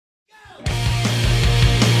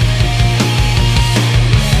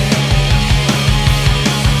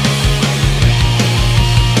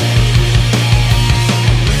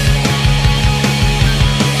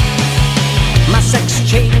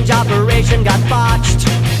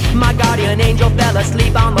an angel fell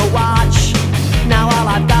asleep on the watch. Now all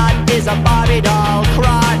I've got is a Barbie doll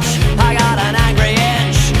crotch. I got an angry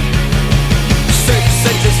inch. 6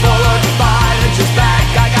 inches forward, 5 inches back.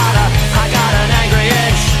 I got an angry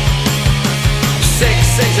inch. 6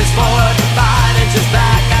 inches forward, 5 inches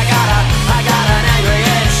back. I got an angry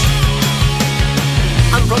inch.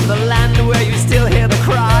 I'm from the land where you still hear the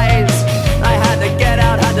cries. I had to get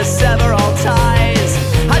out, had to sever all ties.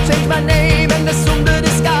 I changed my name and assumed a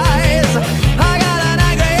disguise. I got an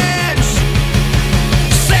angry inch.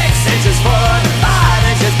 6 inches forward,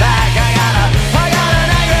 5 inches back. I got an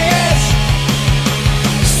angry inch.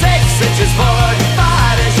 6 inches forward,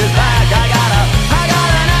 5 inches back. I got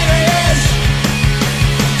an angry inch.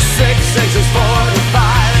 6 inches forward,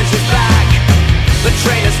 5 inches back. The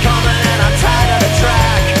train is coming and I'm tired of the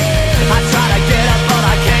track. I try to get up but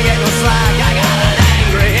I can't get no slack. I got an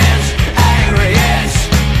angry inch, angry inch.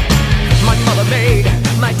 My mother made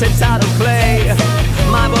my tits out of clay.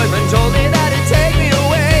 My boyfriend told me that he'd take me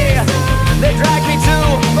away. They dragged me to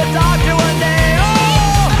the doctor one day.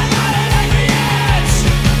 Oh, I got an angry inch.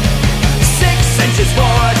 6 inches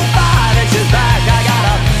forward, 5 inches back. I got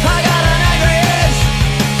an angry inch.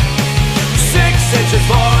 6 inches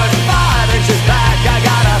forward, 5 inches back. I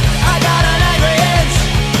got an angry inch.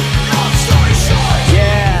 Long story short.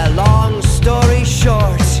 Yeah, long story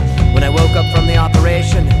short. When I woke up from the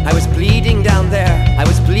operation, I was bleeding down there. I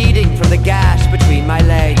was bleeding from the gash between my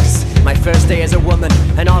legs. My first day as a woman,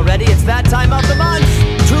 and already it's that time of the month.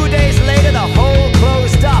 2 days later, the hole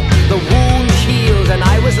closed up. The wound healed, and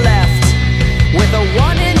I was left with a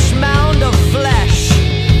 1 inch